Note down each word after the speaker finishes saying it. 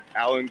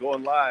Alain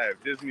going live,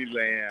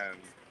 Disneyland,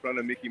 in front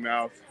of Mickey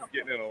Mouse,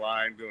 getting in a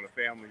line, doing a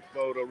family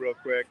photo real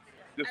quick.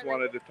 Just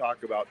wanted to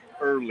talk about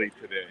early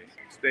today.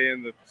 Stay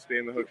in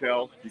the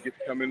hotel. You get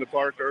to come in the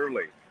park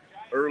early.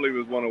 Early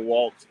was one of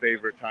Walt's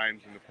favorite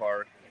times in the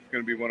park. It's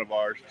going to be one of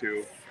ours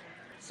too.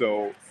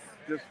 So,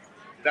 just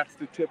that's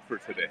the tip for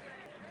today.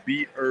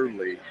 Be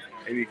early,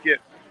 and you get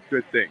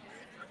good things.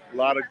 A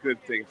lot of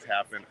good things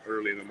happen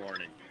early in the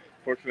morning.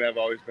 Fortunately, I've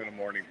always been a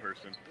morning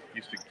person.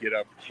 Used to get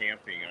up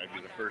camping. I'd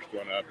be the first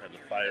one up, had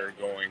the fire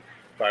going,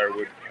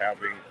 firewood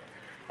having.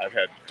 I've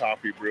had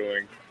coffee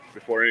brewing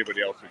before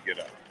anybody else would get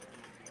up.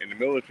 In the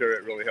military,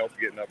 it really helped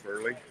getting up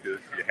early because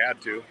you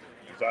had to,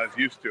 so I was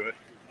used to it.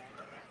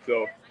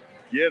 So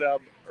get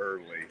up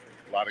early.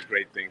 A lot of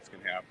great things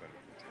can happen.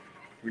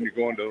 When you're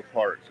going to the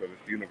parks, whether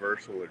it's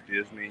Universal or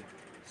Disney,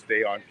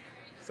 stay on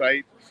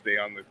site, stay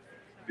on the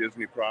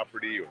Disney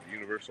property or the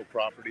Universal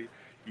property.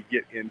 You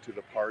get into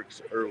the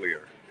parks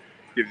earlier.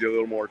 Gives you a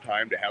little more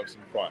time to have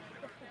some fun.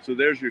 So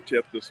there's your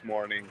tip this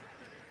morning.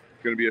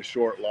 It's going to be a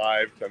short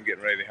live, so I'm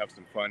getting ready to have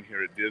some fun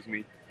here at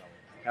Disney.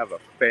 Have a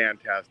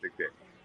fantastic day.